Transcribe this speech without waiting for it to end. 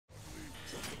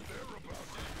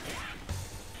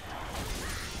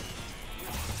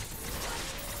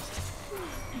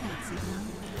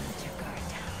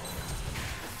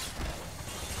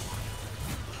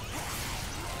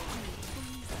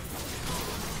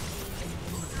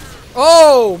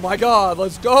Oh my god,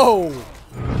 let's go!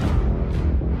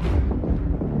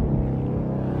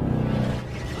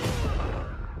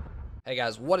 Hey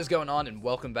guys, what is going on, and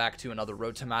welcome back to another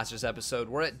Road to Masters episode.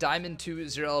 We're at Diamond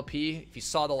 2-0 LP. If you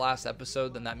saw the last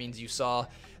episode, then that means you saw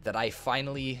that I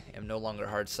finally am no longer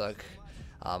hard suck.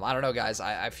 I don't know, guys.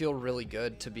 I feel really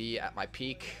good to be at my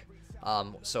peak.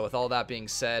 So with all that being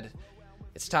said,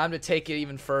 it's time to take it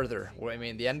even further. I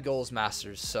mean, the end goal is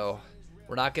Masters, so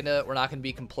we're not gonna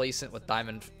be complacent with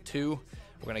Diamond 2.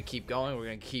 We're gonna keep going. We're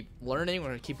gonna keep learning. We're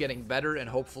gonna keep getting better, and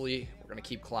hopefully, we're gonna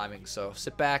keep climbing. So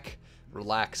sit back,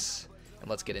 relax, and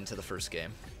let's get into the first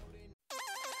game.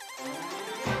 Yeah,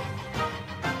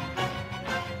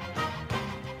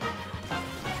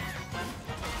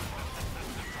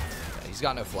 he's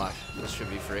got no flash. This should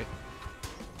be free.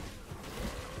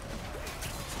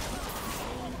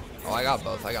 Oh, I got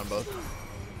both. I got them both.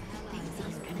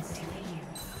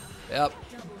 Yep.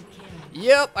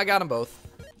 Yep, I got them both.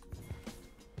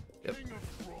 Yep.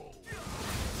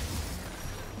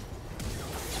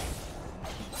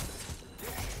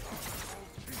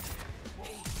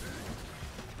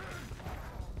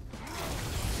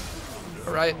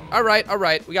 Alright, alright,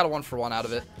 alright. We got a 1-for-1 out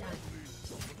of it.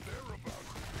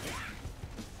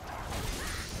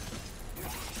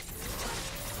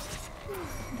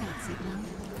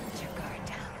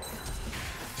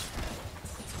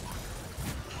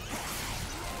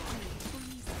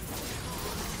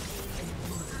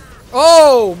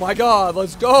 Oh my god,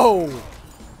 let's go!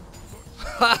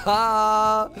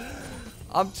 Haha!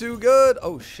 I'm too good!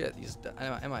 Oh shit, these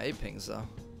MIA pings though.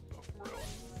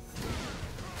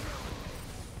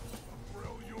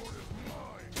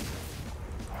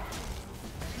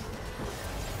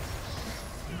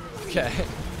 Okay.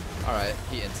 Alright,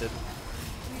 he inted.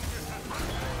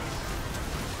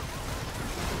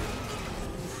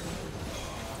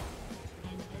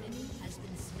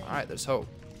 Alright, there's hope.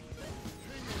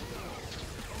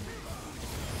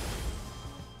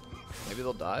 Maybe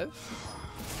they'll dive?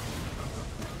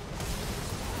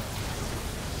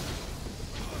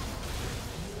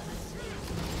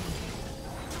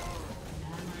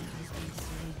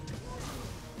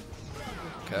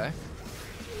 Okay.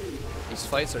 These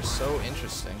fights are so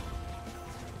interesting.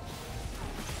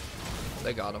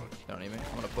 They got him. They don't need me.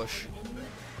 I'm gonna push.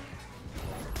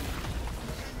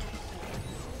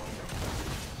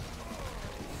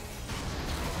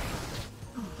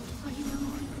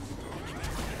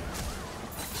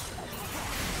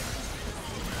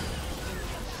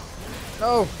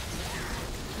 No!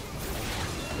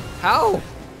 How?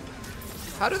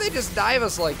 How do they just dive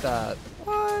us like that?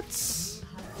 What?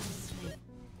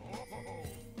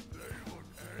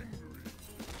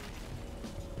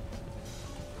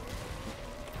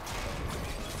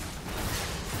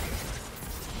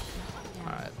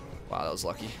 Alright. Wow, that was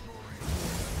lucky.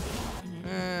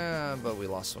 But we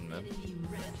lost one mid.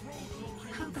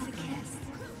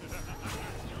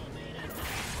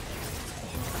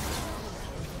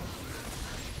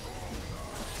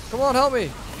 Come on, help me!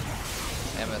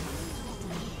 Damn it.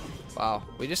 Wow,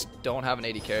 we just don't have an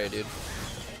 80 carry, dude.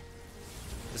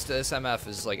 This MF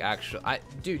is like actual.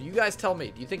 Dude, you guys tell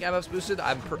me. Do you think MF's boosted?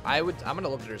 I'm gonna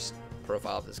look at her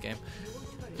profile of this game.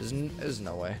 There's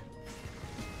no way.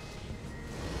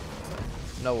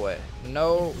 No way.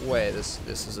 No way. This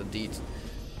is a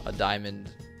diamond,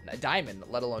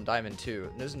 let alone Diamond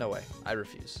 2. There's no way. I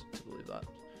refuse to believe that.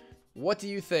 What do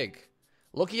you think?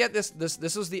 Looking at this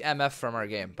was the MF from our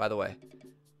game, by the way.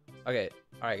 Okay,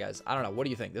 all right, guys. I don't know. What do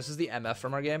you think? This is the MF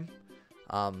from our game.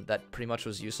 That pretty much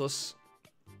was useless.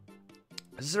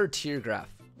 This is our tier graph.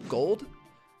 Gold.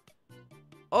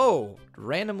 Oh,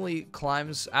 randomly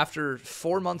climbs after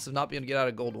 4 months of not being able to get out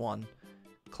of Gold 1.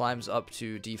 Climbs up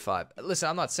to D5. Listen,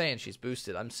 I'm not saying she's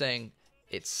boosted. I'm saying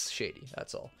it's shady.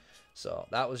 That's all. So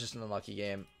that was just an unlucky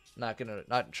game.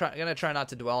 Gonna try not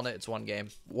to dwell on it. It's one game.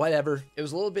 Whatever. It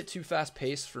was a little bit too fast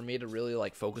paced for me to really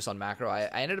like focus on macro. I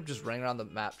ended up just running around the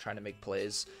map trying to make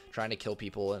plays, trying to kill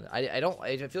people, and I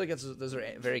feel like those are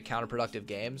very counterproductive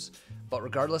games. But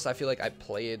regardless, I feel like I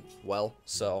played well,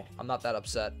 so I'm not that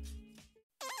upset.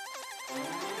 I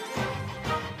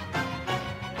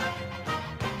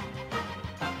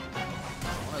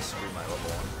want to screw my level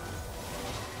 1.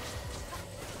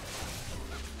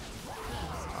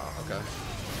 Oh, okay.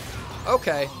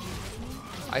 Okay.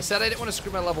 I said I didn't want to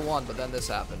screw my level 1, but then this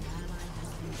happened.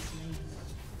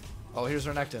 Oh, here's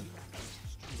Renekton.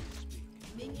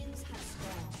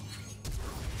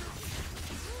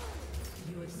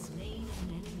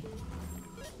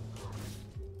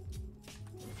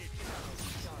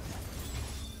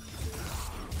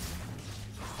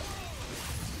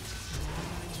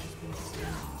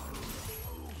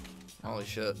 Holy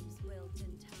shit.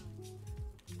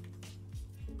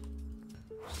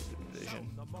 Vision.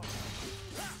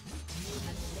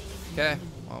 Okay,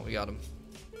 well, we got him.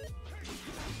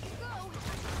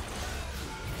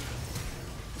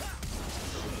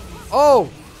 Oh!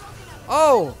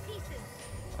 Oh!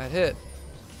 That hit.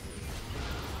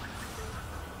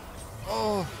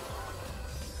 Oh!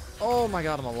 Oh my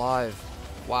god, I'm alive.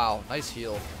 Wow, nice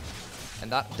heal.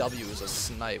 And that W is a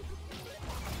snipe.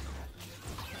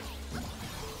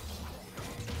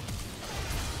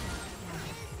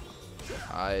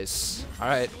 Nice. All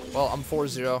right. Well, I'm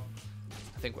 4-0.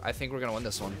 I think we're gonna win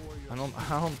this one. I don't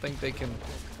think they can.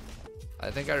 I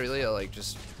think Irelia like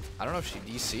just. I don't know if she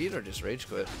DC'd or just rage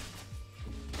quit.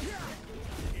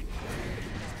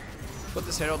 Put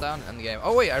this Herald down, end the game.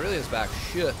 Oh wait, Irelia's back.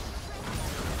 Shit.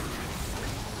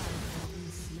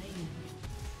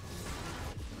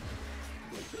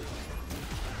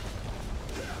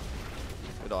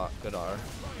 Good R.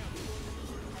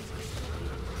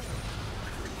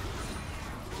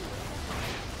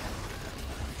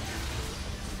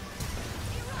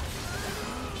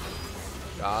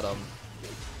 Got him.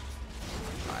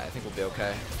 Alright, I think we'll be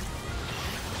okay.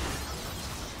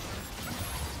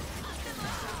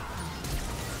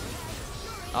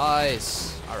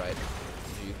 Nice. Alright.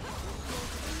 GG.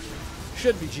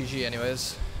 Should be GG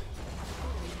anyways.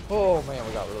 Oh man,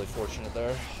 we got really fortunate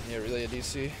there. Yeah, really a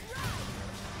DC.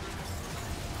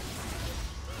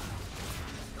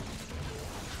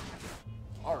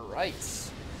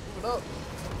 Alright. Move it up.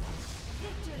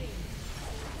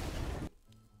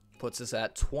 Puts us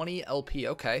at 20 LP.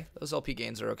 Okay. Those LP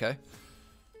gains are okay.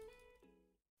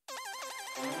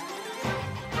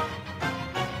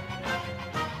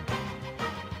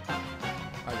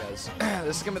 Alright guys.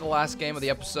 This is going to be the last game of the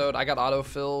episode. I got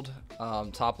auto-filled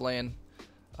top lane.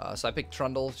 So I picked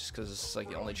Trundle just because it's like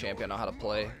the only champion I know how to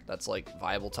play that's like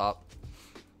viable top.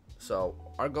 So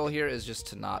our goal here is just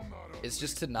to not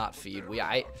feed. We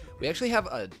actually have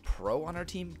a pro on our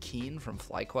team, Keen from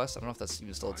FlyQuest. I don't know if that's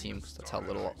even still a team because that's how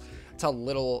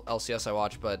little LCS I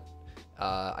watch. But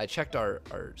I checked our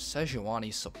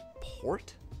Sejuani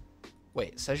support.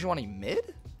 Wait, Sejuani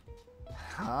mid?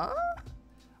 Huh?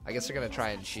 I guess they're gonna try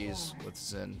and cheese with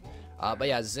Xin. But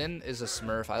yeah, Xin is a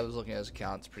Smurf. I was looking at his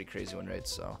account. It's pretty crazy win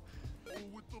rates. So I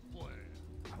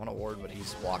want to ward, but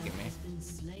he's blocking me.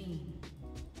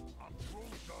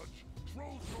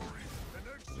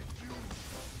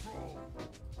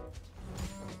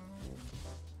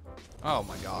 Oh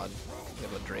my god. We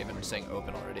have a Draven saying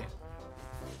open already.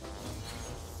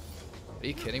 Are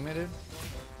you kidding me, dude?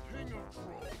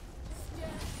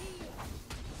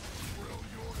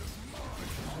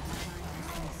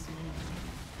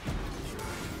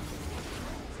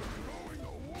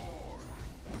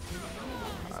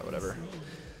 Alright, whatever.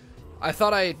 I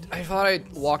thought I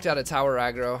walked out of tower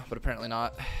aggro, but apparently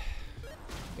not.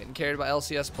 Getting carried by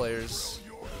LCS players.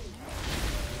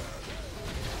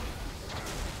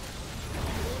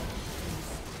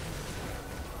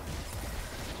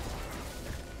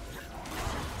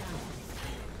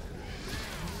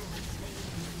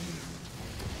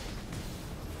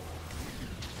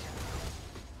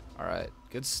 Alright,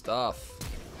 good stuff.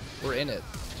 We're in it.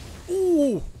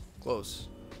 Ooh! Close.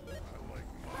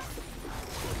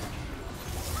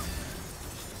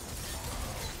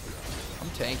 I'm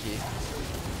tanky.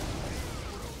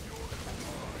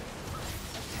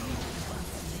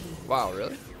 Wow,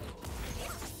 really?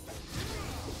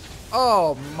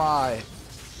 Oh my.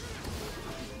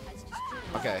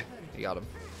 Okay, you got him.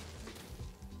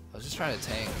 I was just trying to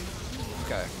tank.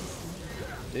 Okay.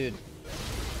 Dude.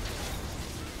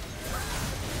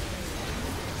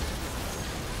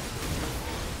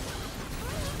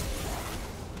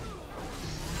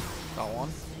 Got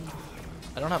one.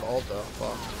 I don't have ult though.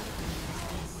 Fuck.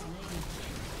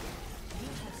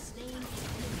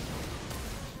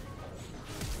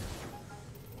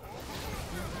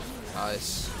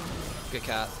 Nice. Good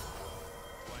cat.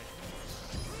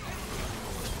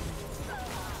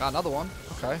 Got another one.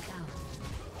 Okay.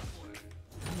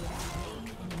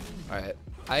 Alright.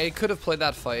 I could have played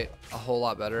that fight a whole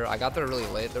lot better. I got there really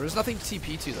late. There was nothing to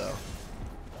TP to though.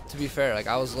 To be fair, like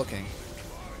I was looking.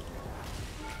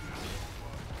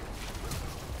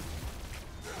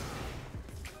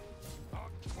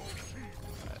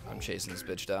 Alright, I'm chasing this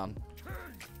bitch down.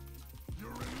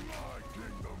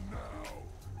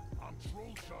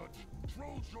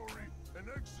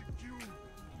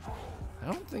 I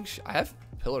don't think I have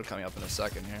Pillar coming up in a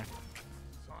second here.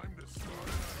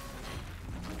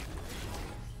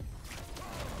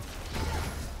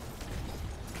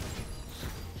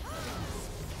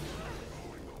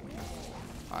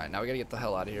 Alright, now we gotta get the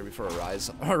hell out of here before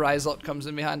a rise up comes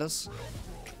in behind us.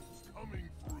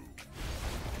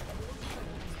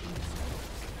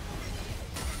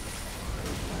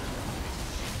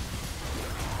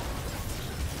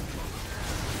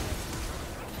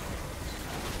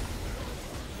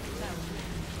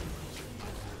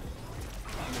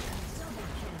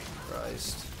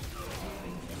 Christ.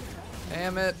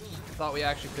 Damn it. I thought we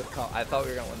actually could come. I thought we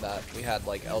were gonna win that. We had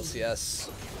like LCS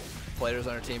players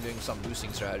on our team doing some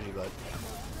boosting strategy, but it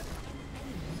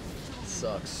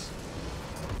sucks.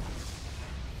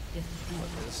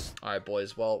 Alright,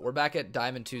 boys. Well, we're back at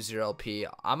Diamond 2-0 LP.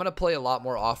 I'm gonna play a lot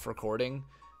more off recording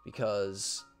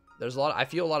because there's a lot. I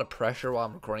feel a lot of pressure while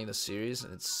I'm recording this series,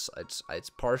 and it's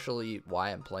partially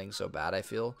why I'm playing so bad. I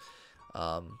feel.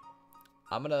 I'm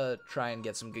gonna try and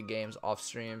get some good games off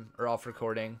stream or off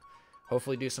recording.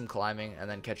 Hopefully do some climbing and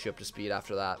then catch you up to speed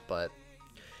after that. But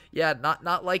yeah,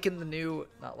 not liking the new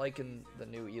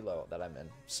elo that I'm in.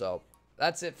 So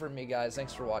that's it for me, guys.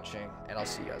 Thanks for watching, and I'll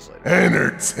see you guys later.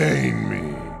 Entertain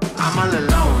me. I'm all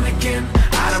alone again,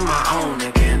 out of my own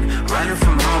again, running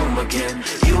from home again.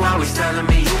 You always telling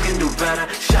me you can do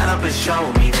better. Shut up and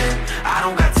show me then. I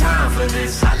don't got time for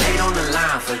this. I laid on the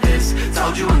line for this.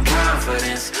 Told you in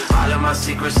confidence. All of my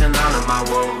secrets and all of my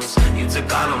woes. You took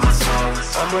all of my soul.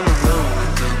 I'm on the road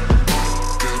again.